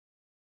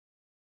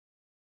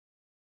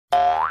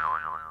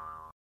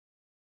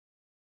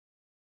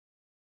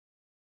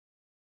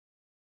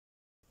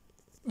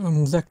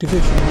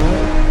Activation,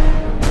 right?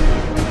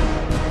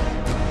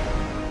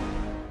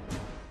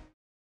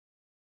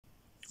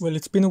 Well,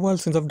 it's been a while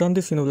since I've done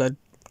this, like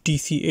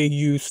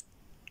DCAU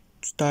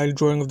style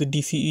drawing of the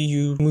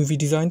DCEU movie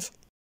designs.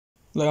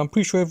 Like, I'm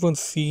pretty sure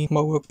everyone's seen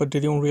my work, but they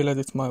don't realize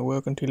it's my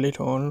work until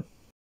later on.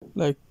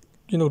 Like,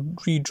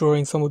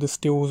 redrawing some of the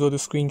stills or the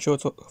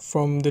screenshots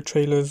from the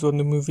trailers on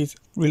the movies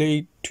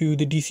related to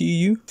the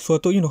DCEU. So I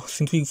thought,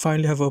 since we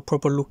finally have a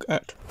proper look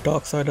at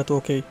Darkseid, I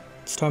thought, okay,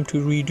 it's time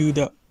to redo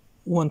that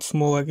once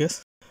more, I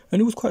guess.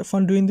 And it was quite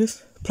fun doing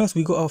this. Plus,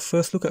 we got our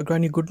first look at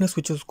Granny Goodness,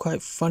 which was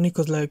quite funny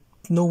because, like,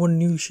 no one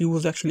knew she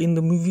was actually in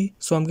the movie.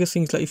 So I'm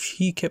guessing it's like if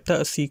he kept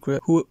that a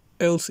secret, who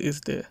else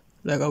is there?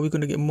 Like, are we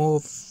going to get more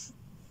of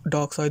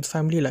Darkseid's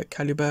family, like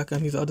Caliban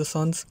and his other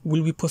sons?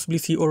 Will we possibly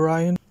see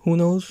Orion? Who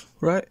knows,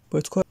 right? But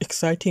it's quite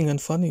exciting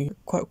and funny,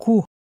 quite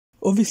cool.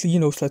 Obviously,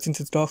 it's like,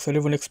 since it's Darkseid,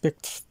 everyone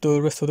expects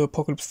the rest of the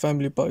Apocalypse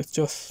family, but it's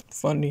just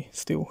funny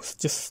still. It's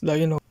just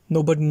like,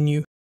 nobody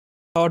knew.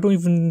 I don't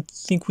even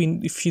think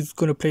if she's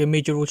going to play a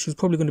major role, she's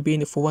probably going to be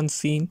in it for one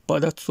scene,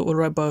 but that's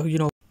alright. But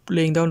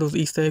laying down those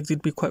Easter eggs,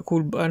 it'd be quite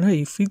cool. And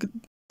hey,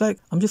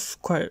 I'm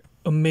just quite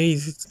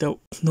amazed that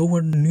no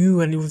one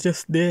knew and it was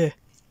just there.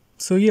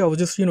 So yeah, I was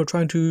just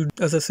trying to,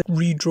 as I said,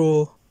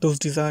 redraw those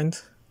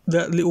designs.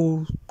 That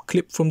little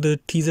clip from the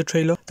teaser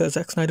trailer that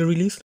Zack Snyder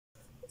released.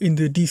 In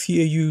the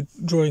DCAU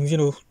drawings,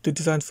 the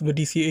designs from the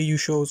DCAU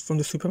shows, from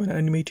the Superman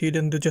animated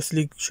and the Justice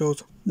League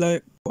shows.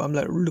 Like, I'm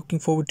like looking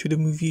forward to the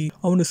movie.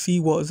 I want to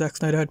see what Zack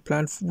Snyder had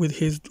planned with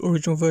his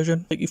original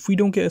version. Like, if we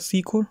don't get a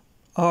sequel,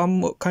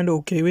 I'm kind of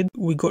okay with.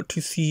 We got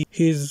to see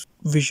his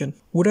vision.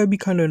 Would I be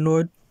kind of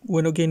annoyed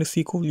when not getting a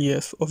sequel?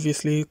 Yes,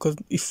 obviously, because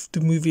if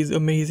the movie is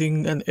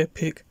amazing and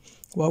epic,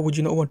 why would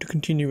you not want to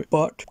continue it?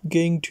 But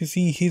getting to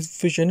see his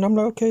vision, I'm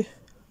like, okay,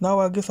 now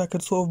I guess I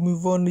could sort of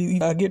move on.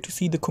 I get to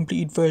see the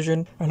completed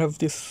version and have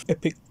this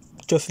epic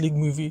Justice League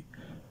movie,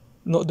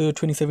 not the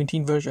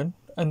 2017 version.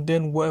 And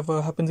then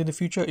whatever happens in the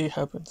future, it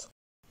happens.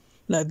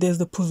 Like, there's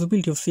the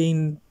possibility of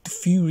seeing the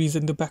Furies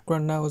in the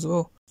background now as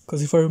well.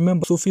 Because if I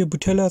remember, Sofia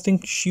Boutella, I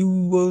think she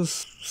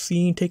was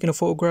seen taking a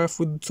photograph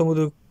with some of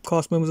the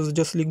cast members of the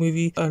Justice League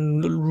movie,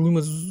 and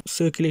rumors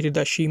circulated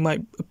that she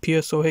might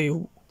appear. So hey,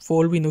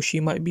 for all we know, she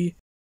might be.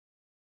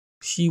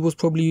 She was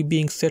probably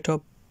being set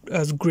up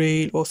as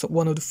Grey or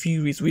one of the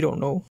Furies, we don't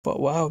know. But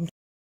wow,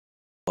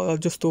 I'll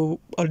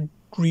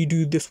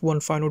redo this one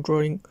final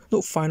drawing.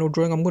 Not final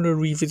drawing, I'm going to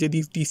revisit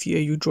these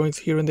DCAU drawings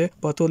here and there,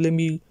 but I thought let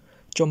me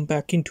jump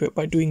back into it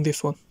by doing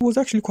this one. It was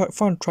actually quite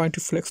fun trying to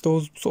flex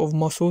those sort of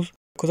muscles,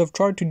 because I've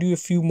tried to do a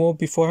few more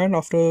beforehand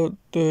after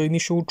the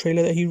initial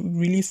trailer that he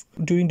released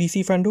during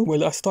DC Fandom.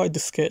 Well, I started the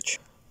sketch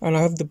and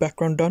I have the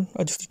background done.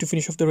 I just need to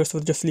finish off the rest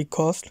of the Justice League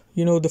cast.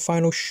 The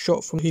final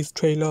shot from his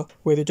trailer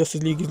where the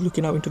Justice League is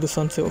looking out into the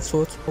sunset of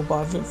sorts. But I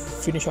haven't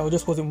finished. I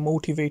just wasn't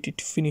motivated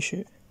to finish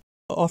it.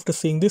 After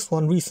seeing this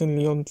one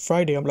recently on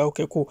Friday, I'm like,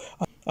 okay, cool.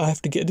 I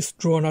have to get this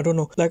drawn. I don't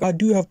know. Like, I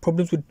do have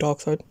problems with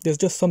Darkseid. There's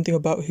just something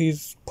about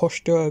his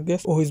posture, I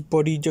guess, or his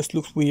body just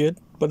looks weird.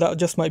 But that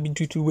just might be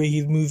due to the way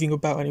he's moving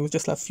about, and it was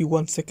just like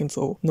 1 second,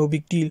 so no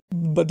big deal.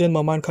 But then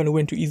my mind kind of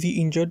went to, is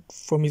he injured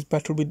from his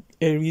battle with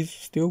Ares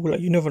still? Like,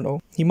 you never know.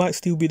 He might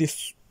still be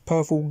this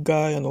powerful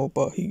guy and all,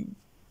 but he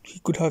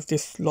could have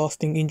this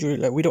lasting injury.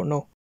 Like, we don't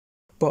know.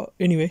 But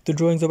anyway, the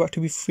drawing's about to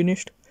be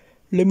finished.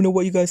 Let me know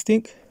what you guys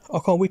think. I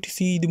can't wait to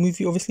see the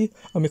movie, obviously.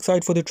 I'm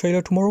excited for the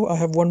trailer tomorrow. I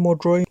have one more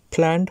drawing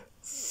planned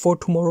for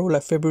tomorrow,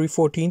 like February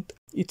 14th.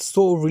 It's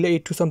so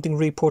related to something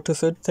Ray Porter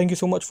said. Thank you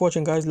so much for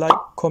watching, guys. Like,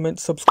 comment,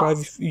 subscribe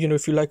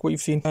if you like what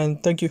you've seen.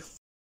 And thank you.